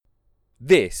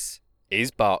This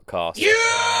is Barkcast. You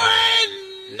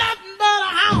ain't nothing but a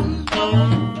hound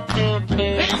dog.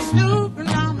 Been snooping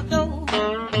on the door.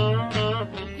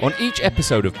 On each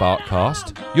episode of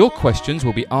Barkcast, your questions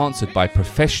will be answered by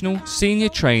professional, senior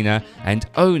trainer and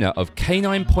owner of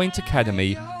Canine Point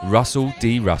Academy, Russell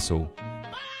D. Russell.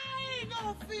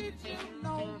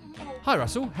 Hi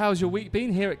Russell, how's your week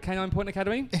been here at Canine Point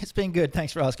Academy? It's been good,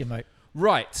 thanks for asking, mate.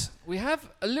 Right, we have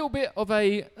a little bit of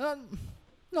a,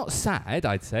 not sad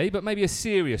I'd say, but maybe a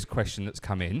serious question that's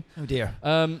come in. Oh dear.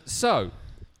 So,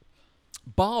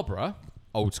 Barbara,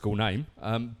 old school name,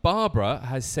 Barbara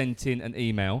has sent in an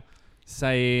email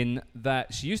saying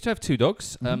that she used to have two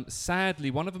dogs. Sadly,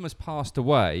 one of them has passed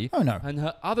away. Oh no. And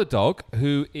her other dog,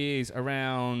 who is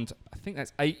around, I think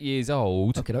that's 8 years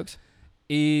old, Okay, dogs.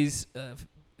 is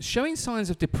showing signs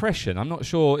of depression. I'm not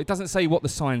sure. It doesn't say what the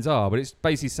signs are, but it's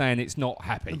basically saying it's not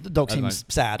happy. The dog at the seems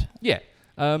sad. Yeah.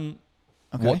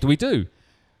 Okay. What do we do?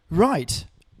 Right.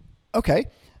 Okay.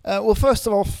 Well, first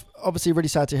of all, obviously, really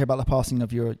sad to hear about the passing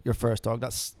of your first dog.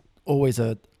 That's always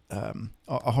a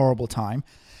horrible time.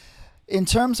 In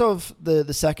terms of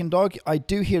the second dog, I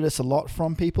do hear this a lot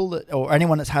from people or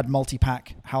anyone that's had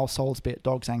multi-pack households, be it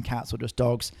dogs and cats or just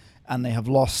dogs, and they have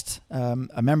lost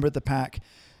a member of the pack.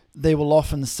 They will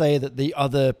often say that the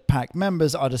other pack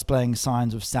members are displaying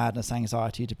signs of sadness,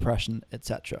 anxiety, depression,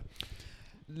 etc.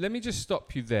 Let me just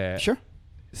stop you there. Sure.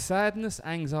 Sadness,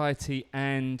 anxiety,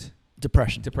 and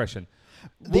Depression.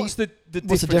 What's the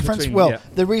What's the difference? between, Well, yeah.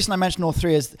 the reason I mentioned all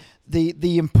three is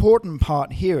the important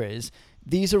part here is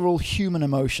these are all human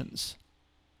emotions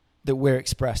that we're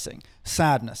expressing.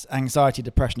 Sadness, anxiety,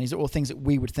 depression, these are all things that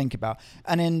we would think about.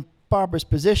 And in Barbara's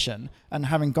position, and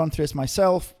having gone through this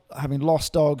myself, having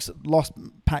lost dogs, lost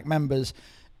pack members,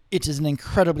 it is an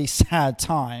incredibly sad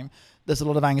time. There's a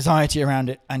lot of anxiety around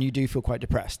it, and you do feel quite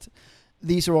depressed.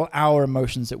 These are all our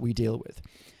emotions that we deal with.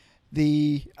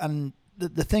 The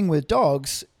thing with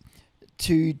dogs,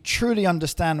 to truly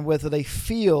understand whether they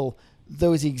feel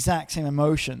those exact same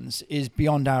emotions is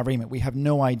beyond our remit. We have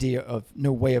no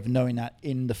way of knowing that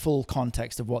in the full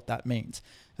context of what that means.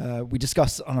 We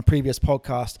discussed on a previous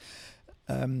podcast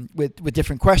with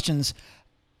different questions.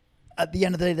 At the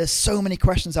end of the day, there's so many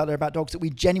questions out there about dogs that we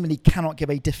genuinely cannot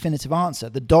give a definitive answer.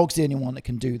 The dog's the only one that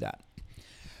can do that.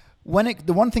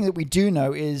 The one thing that we do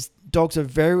know is dogs are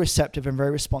very receptive and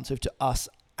very responsive to us,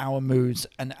 our moods,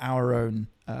 and our own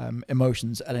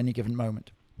emotions at any given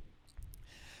moment.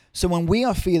 So when we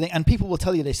are feeling, and people will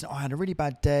tell you this, I had a really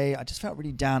bad day, I just felt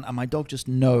really down, and my dog just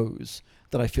knows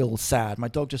that I feel sad. My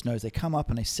dog just knows. They come up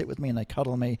and they sit with me and they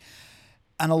cuddle me.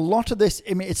 And a lot of this,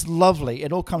 I mean, it's lovely.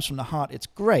 It all comes from the heart. It's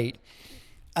great.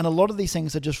 And a lot of these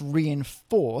things are just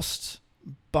reinforced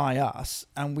by us,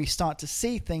 and we start to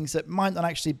see things that might not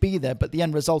actually be there, but the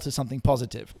end result is something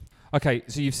positive. Okay,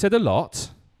 so you've said a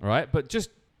lot, all right? But just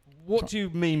what do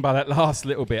you mean by that last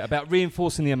little bit about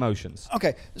reinforcing the emotions?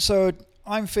 Okay, so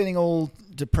I'm feeling all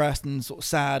depressed and sort of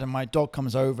sad, and my dog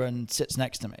comes over and sits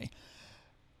next to me.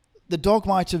 The dog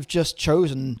might have just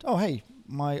chosen, oh, hey,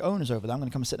 my owner's over there, I'm going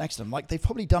to come and sit next to them. Like they've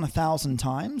probably done 1,000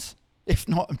 times, if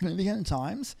not 1,000,000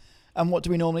 times. And what do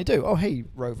we normally do? Oh, hey,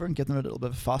 Rover, and give them a little bit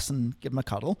of a fuss and give them a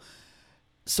cuddle.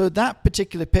 So that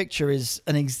particular picture is,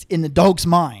 in the dog's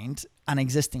mind, an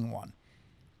existing one.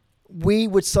 We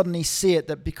would suddenly see it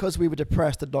that because we were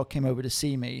depressed, the dog came over to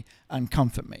see me and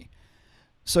comfort me.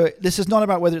 So this is not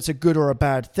about whether it's a good or a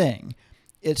bad thing.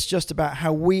 It's just about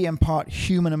how we impart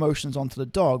human emotions onto the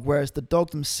dog, whereas the dog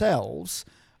themselves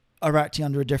are acting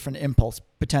under a different impulse,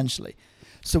 potentially.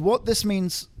 So what this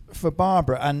means for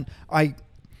Barbara, and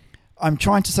I'm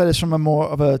trying to say this from a more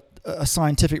of a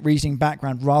scientific reasoning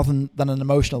background rather than an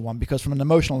emotional one, because from an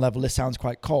emotional level, this sounds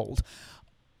quite cold.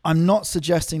 I'm not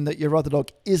suggesting that your other dog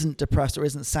isn't depressed or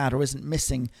isn't sad or isn't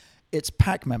missing its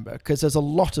pack member, because there's a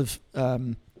lot of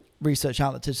research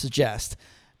out there to suggest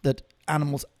that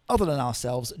animals other than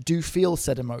ourselves do feel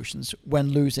said emotions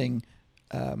when losing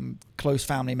close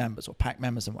family members or pack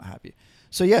members and what have you.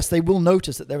 So yes, they will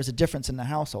notice that there is a difference in the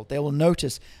household. They will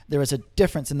notice there is a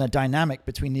difference in the dynamic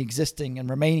between the existing and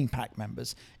remaining pack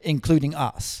members, including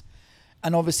us.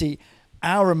 And obviously,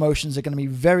 our emotions are going to be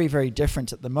very, very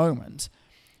different at the moment,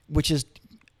 which is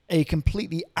a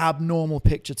completely abnormal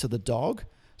picture to the dog.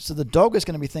 So the dog is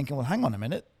going to be thinking, well, hang on a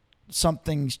minute,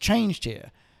 something's changed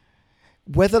here.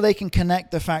 Whether they can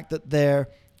connect the fact that their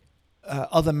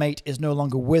other mate is no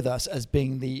longer with us as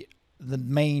being the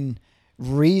main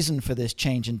reason for this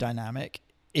change in dynamic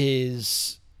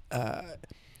is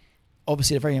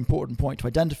obviously a very important point to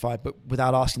identify, but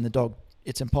without asking the dog,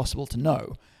 it's impossible to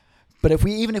know. But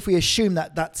even if we assume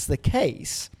that that's the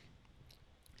case,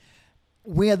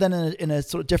 we are then in a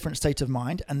sort of different state of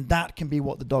mind, and that can be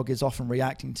what the dog is often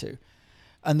reacting to.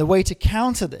 And the way to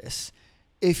counter this,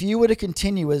 if you were to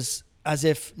continue as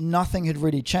if nothing had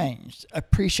really changed,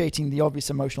 appreciating the obvious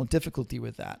emotional difficulty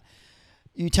with that,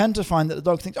 you tend to find that the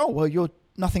dog thinks, oh, well,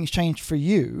 nothing's changed for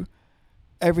you.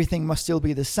 Everything must still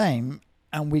be the same,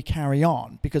 and we carry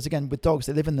on. Because again, with dogs,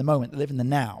 they live in the moment, they live in the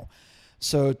now.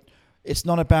 So it's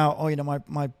not about, oh,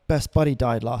 my best buddy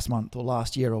died last month or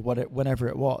last year or whenever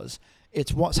it was.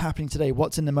 It's what's happening today,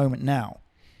 what's in the moment now.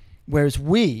 Whereas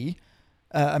we,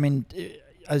 and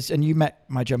you met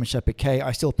my German Shepherd Kay,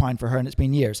 I still pine for her, and it's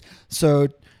been years. So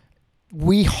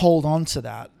we hold on to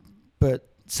that, but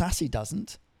Sassy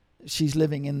doesn't. She's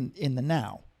living in the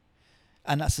now.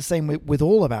 And that's the same with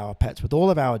all of our pets, with all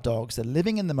of our dogs. They're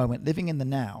living in the moment, living in the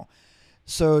now.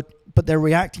 So, but they're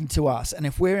reacting to us. And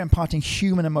if we're imparting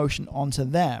human emotion onto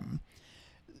them,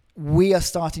 we are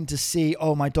starting to see,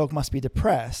 oh, my dog must be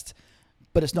depressed.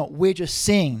 But it's not. We're just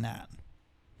seeing that.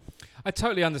 I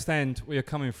totally understand where you're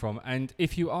coming from. And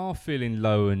if you are feeling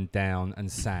low and down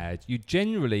and sad, you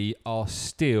generally are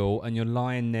still and you're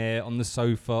lying there on the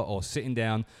sofa or sitting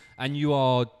down and you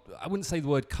are, I wouldn't say the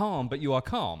word calm, but you are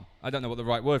calm. I don't know what the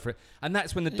right word for it. And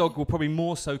that's when the dog will probably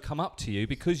more so come up to you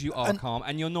because you are calm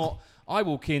and you're not. I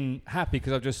walk in happy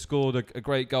because I've just scored a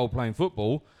great goal playing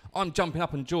football. I'm jumping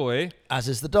up in joy. As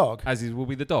is the dog. As will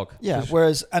be the dog. Yeah,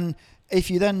 whereas, and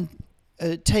if you then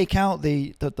take out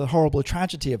the horrible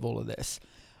tragedy of all of this,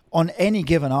 on any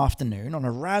given afternoon, on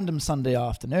a random Sunday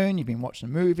afternoon, you've been watching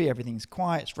a movie, everything's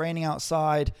quiet, it's raining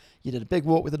outside, you did a big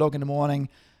walk with the dog in the morning,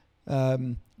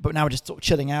 but now we're just sort of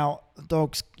chilling out,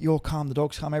 you're calm, the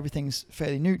dog's calm, everything's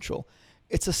fairly neutral.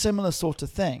 It's a similar sort of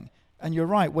thing. And you're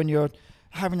right, when you're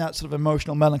having that sort of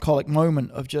emotional, melancholic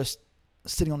moment of just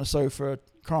sitting on the sofa,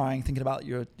 crying, thinking about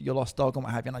your lost dog and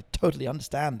what have you, and I totally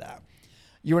understand that.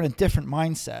 You're in a different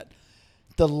mindset.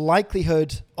 The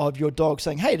likelihood of your dog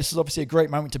saying, hey, this is obviously a great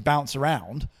moment to bounce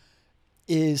around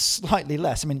is slightly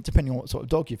less. I mean, depending on what sort of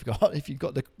dog you've got. If you've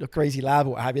got the crazy lab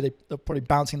or what have you, they're probably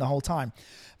bouncing the whole time.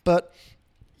 But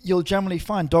you'll generally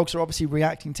find dogs are obviously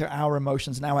reacting to our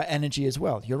emotions and our energy as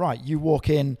well. You're right. You walk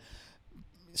in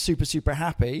super, super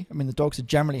happy. I mean, the dogs are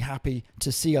generally happy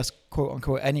to see us, quote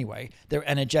unquote, anyway. They're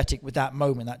energetic with that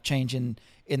moment, that change in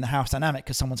the house dynamic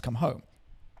because someone's come home.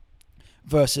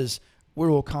 Versus we're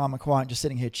all calm and quiet, just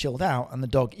sitting here chilled out, and the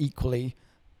dog equally,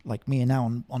 like me and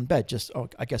now on bed, just, oh,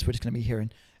 I guess we're just going to be here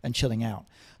and chilling out.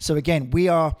 So again,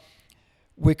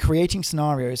 we're creating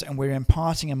scenarios and we're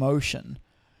imparting emotion,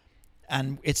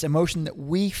 and it's emotion that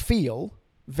we feel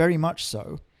very much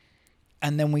so,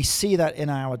 and then we see that in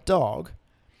our dog,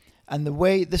 and the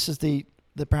way, this is the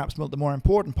perhaps the more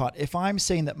important part, if I'm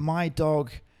saying that my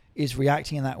dog is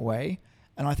reacting in that way,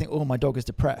 and I think, oh, my dog is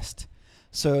depressed.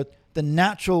 So the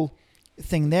natural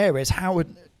thing there is, how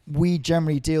would we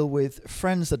generally deal with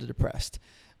friends that are depressed?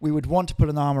 We would want to put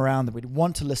an arm around them. We'd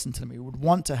want to listen to them. We would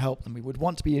want to help them. We would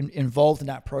want to be involved in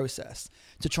that process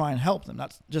to try and help them.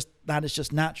 That is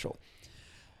just natural.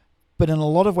 But in a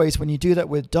lot of ways, when you do that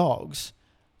with dogs,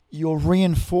 you're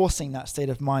reinforcing that state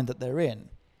of mind that they're in.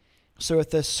 So if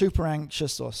they're super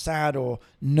anxious or sad or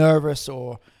nervous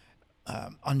or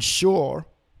unsure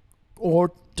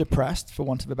or depressed, for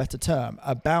want of a better term,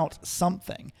 about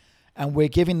something, and we're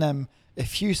giving them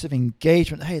effusive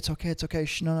engagement, hey, it's okay,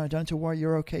 shh, no, don't worry,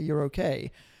 you're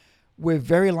okay, we're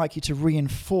very likely to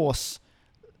reinforce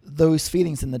those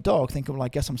feelings in the dog, thinking, well, I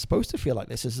guess I'm supposed to feel like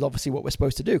this. This is obviously what we're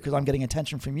supposed to do because I'm getting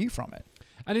attention from you from it.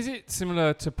 And is it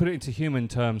similar, to put it into human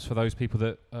terms, for those people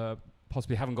that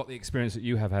possibly haven't got the experience that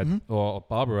you have had, mm-hmm. or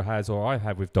Barbara has, or I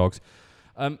have with dogs?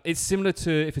 It's similar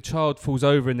to if a child falls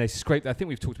over and they scrape, I think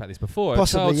we've talked about this before.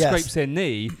 Possibly, a child yes. scrapes their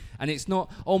knee, and it's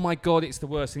not, oh my God, it's the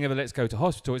worst thing ever, let's go to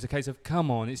hospital. It's a case of, come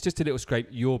on, it's just a little scrape,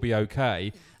 you'll be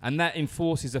okay. And that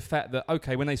enforces the fact that,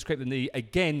 okay, when they scrape the knee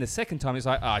again, the second time, it's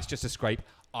like, it's just a scrape,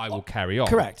 I will carry on.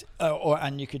 Correct.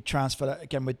 And you could transfer that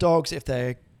again with dogs. If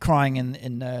they're crying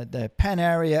in their pen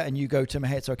area and you go to them,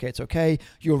 hey, it's okay,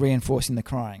 you're reinforcing the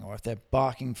crying. Or if they're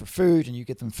barking for food and you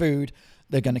give them food,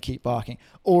 they're going to keep barking.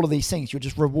 All of these things, you're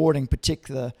just rewarding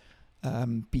particular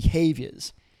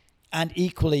behaviors. And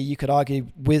equally, you could argue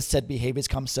with said behaviors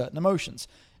come certain emotions.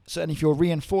 So, and if you're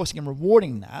reinforcing and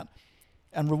rewarding that,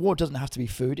 and reward doesn't have to be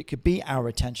food, it could be our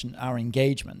attention, our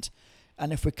engagement.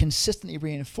 And if we're consistently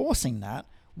reinforcing that,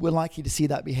 we're likely to see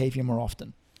that behavior more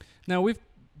often. Now, with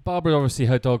Barbara, obviously,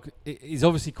 her dog is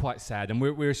obviously quite sad, and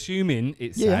we're assuming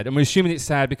it's sad, and we're assuming it's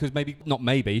sad because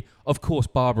of course,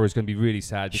 Barbara is going to be really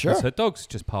sad because her dog's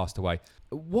just passed away.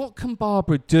 What can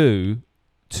Barbara do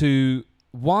to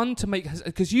make,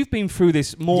 because you've been through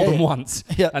this more than once,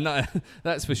 and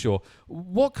that's for sure.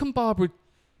 What can Barbara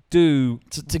do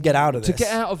to get out of to this.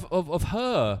 get out of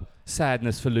her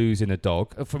sadness for losing a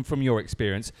dog from your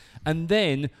experience? And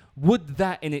then would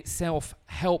that in itself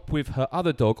help with her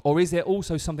other dog, or is there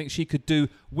also something she could do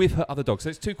with her other dog? So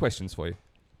it's two questions for you.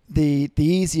 The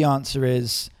easy answer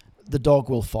is the dog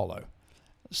will follow.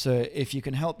 So if you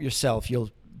can help yourself, you're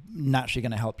naturally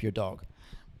going to help your dog.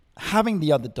 Having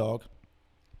the other dog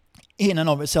in and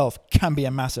of itself can be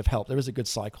a massive help. There is a good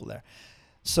cycle there.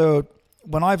 So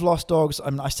when I've lost dogs,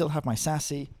 I still have my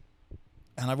Sassy,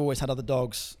 and I've always had other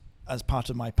dogs as part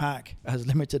of my pack, as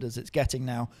limited as it's getting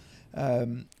now,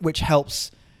 which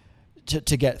helps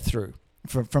to get through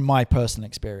from my personal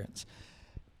experience.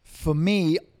 For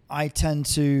me, I tend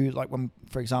to, like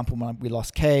for example, when we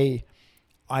lost Kay,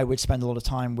 I would spend a lot of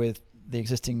time with the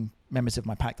existing members of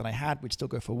my pack that I had. We'd still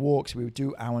go for walks. We would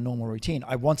do our normal routine.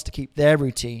 I wanted to keep their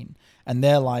routine and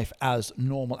their life as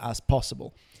normal as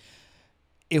possible.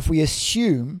 If we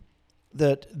assume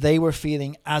that they were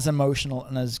feeling as emotional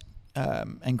and as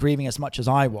and grieving as much as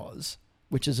I was,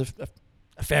 which is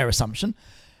a fair assumption,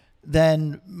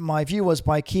 then my view was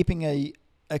by keeping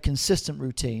a consistent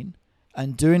routine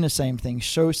and doing the same thing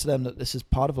shows to them that this is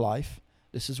part of life,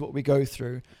 this is what we go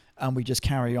through, and we just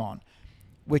carry on,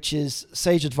 which is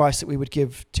sage advice that we would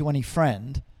give to any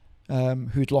friend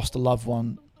who'd lost a loved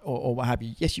one or what have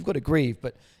you. Yes, you've got to grieve,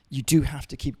 but you do have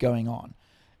to keep going on.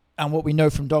 And what we know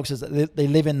from dogs is that they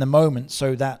live in the moment,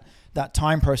 so that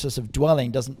time process of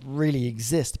dwelling doesn't really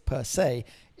exist per se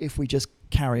if we just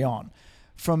carry on.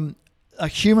 From a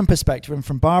human perspective and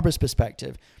from Barbara's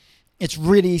perspective, it's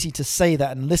really easy to say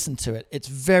that and listen to it. It's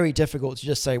very difficult to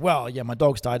just say, well, yeah, my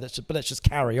dog's died, but let's just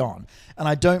carry on. And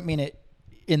I don't mean it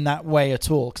in that way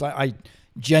at all, because I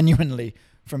genuinely,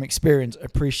 from experience,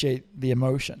 appreciate the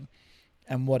emotion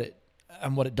and what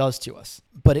it does to us.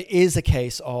 But it is a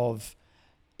case of,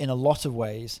 in a lot of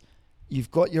ways, you've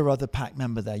got your other pack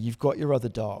member there, you've got your other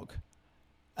dog,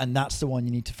 and that's the one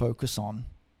you need to focus on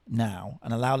now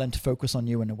and allow them to focus on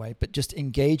you in a way, but just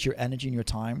engage your energy and your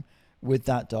time with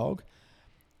that dog.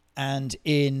 And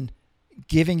in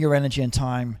giving your energy and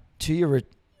time to your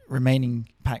remaining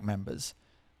pack members,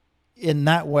 in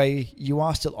that way, you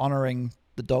are still honoring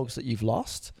the dogs that you've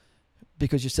lost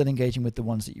because you're still engaging with the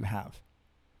ones that you have.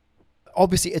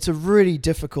 Obviously, it's a really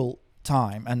difficult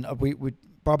time, and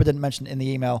Barbara didn't mention in the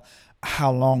email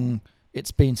how long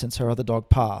it's been since her other dog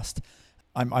passed.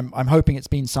 I'm hoping it's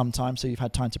been some time, so you've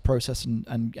had time to process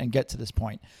and get to this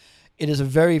point. It is a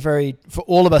very, very, for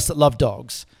all of us that love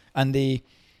dogs, and the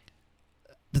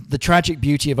tragic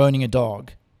beauty of owning a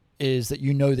dog is that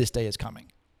you know this day is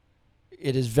coming.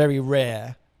 It is very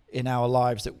rare in our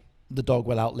lives that the dog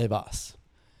will outlive us.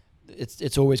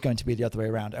 It's always going to be the other way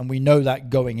around, and we know that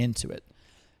going into it.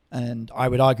 And I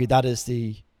would argue that is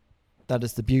the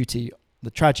beauty,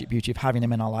 the tragic beauty of having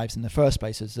them in our lives in the first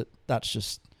place, is that's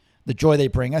just the joy they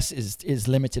bring us is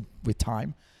limited with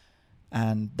time,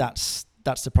 and that's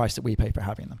the price that we pay for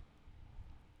having them.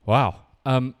 Wow.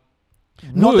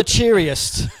 Not the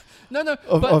cheeriest no,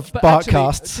 of but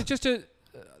Barkcasts. Actually,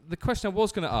 the question I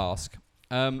was going to ask,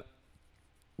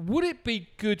 would it be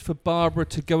good for Barbara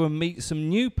to go and meet some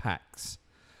new packs?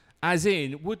 As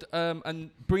in,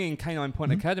 and bringing Canine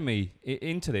Point Academy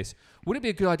into this, would it be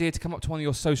a good idea to come up to one of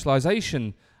your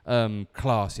socialisation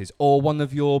classes or one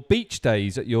of your beach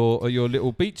days at your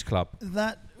little beach club?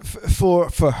 That for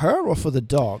her or for the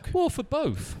dog? Well, for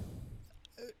both.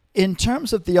 In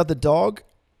terms of the other dog,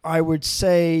 I would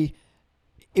say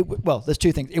there's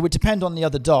two things. It would depend on the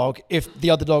other dog. If the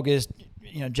other dog is,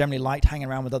 generally liked hanging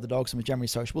around with other dogs and was generally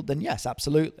sociable, then yes,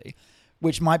 absolutely.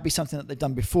 Which might be something that they've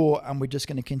done before, and we're just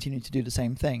going to continue to do the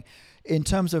same thing. In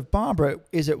terms of Barbara,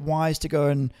 is it wise to go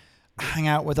and hang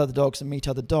out with other dogs and meet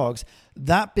other dogs?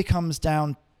 That becomes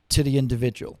down to the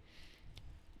individual.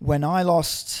 When I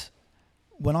lost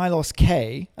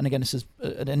Kay, and again, this is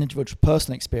an individual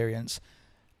personal experience,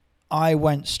 I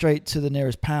went straight to the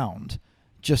nearest pound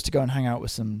just to go and hang out with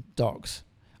some dogs.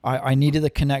 I needed a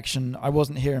connection. I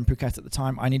wasn't here in Phuket at the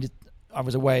time. I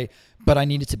was away, but I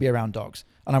needed to be around dogs.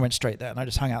 And I went straight there, and I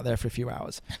just hung out there for a few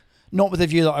hours. Not with a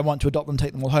view that I want to adopt them,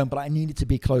 take them all home, but I needed to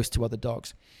be close to other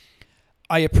dogs.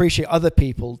 I appreciate other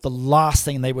people, the last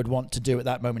thing they would want to do at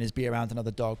that moment is be around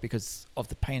another dog because of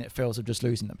the pain it feels of just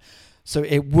losing them. So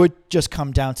it would just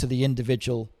come down to the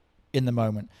individual in the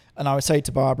moment. And I would say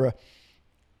to Barbara,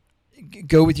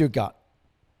 go with your gut.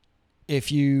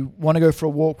 If you want to go for a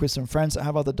walk with some friends that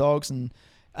have other dogs and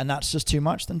that's just too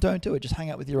much, then don't do it. Just hang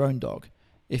out with your own dog.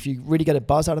 If you really get a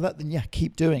buzz out of that, then yeah,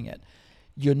 keep doing it.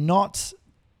 You're not,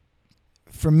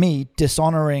 for me,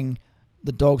 dishonoring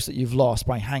the dogs that you've lost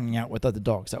by hanging out with other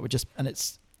dogs. That would just, and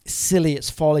it's silly, it's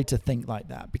folly to think like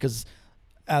that, because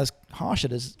as harsh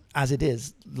as it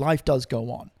is, life does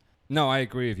go on. No, I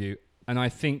agree with you. And I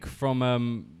think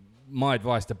from my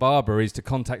advice to Barbara is to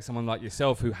contact someone like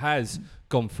yourself who has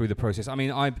gone through the process. I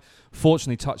mean, I've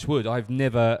fortunately, touch wood, I've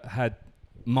never had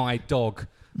my dog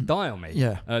die on me.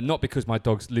 Yeah. Not because my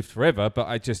dog's lived forever, but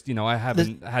I just, I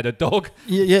haven't had a dog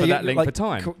for that length of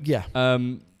time. Yeah.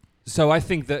 So I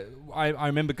think that I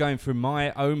remember going through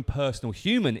my own personal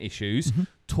human issues.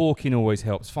 Talking always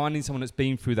helps. Finding someone that's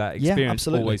been through that experience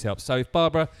always helps. So if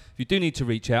Barbara, if you do need to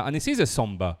reach out, and this is a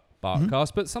somber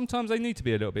Barkcast, but sometimes they need to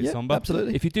be a little bit somber.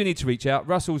 Absolutely. If you do need to reach out,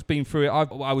 Russell's been through it.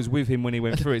 I was with him when he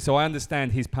went through it, so I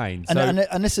understand his pain.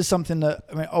 And this is something that,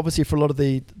 I mean, obviously for a lot of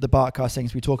the Barkcast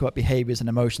things, we talk about behaviors and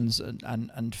emotions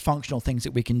and functional things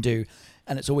that we can do.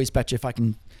 And it's always better if I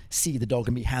can see the dog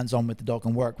and be hands-on with the dog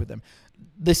and work with them.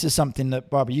 This is something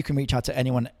that, Barbara, you can reach out to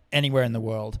anyone anywhere in the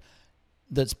world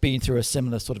that's been through a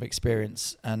similar sort of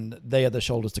experience, and they are the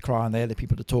shoulders to cry on, they are the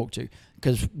people to talk to,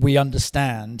 because we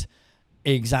understand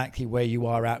exactly where you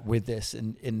are at with this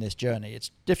in this journey.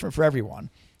 It's different for everyone,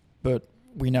 but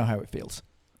we know how it feels.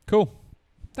 Cool.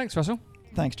 Thanks, Russell.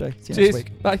 Thanks, Jay. See you Cheers. next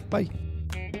week. Bye. Bye.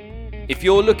 If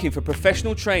you're looking for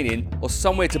professional training or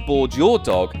somewhere to board your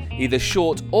dog, either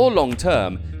short or long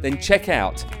term, then check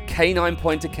out Canine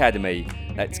Point Academy.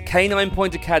 That's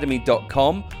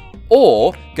caninepointacademy.com,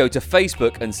 or go to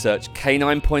Facebook and search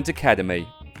Canine Point Academy.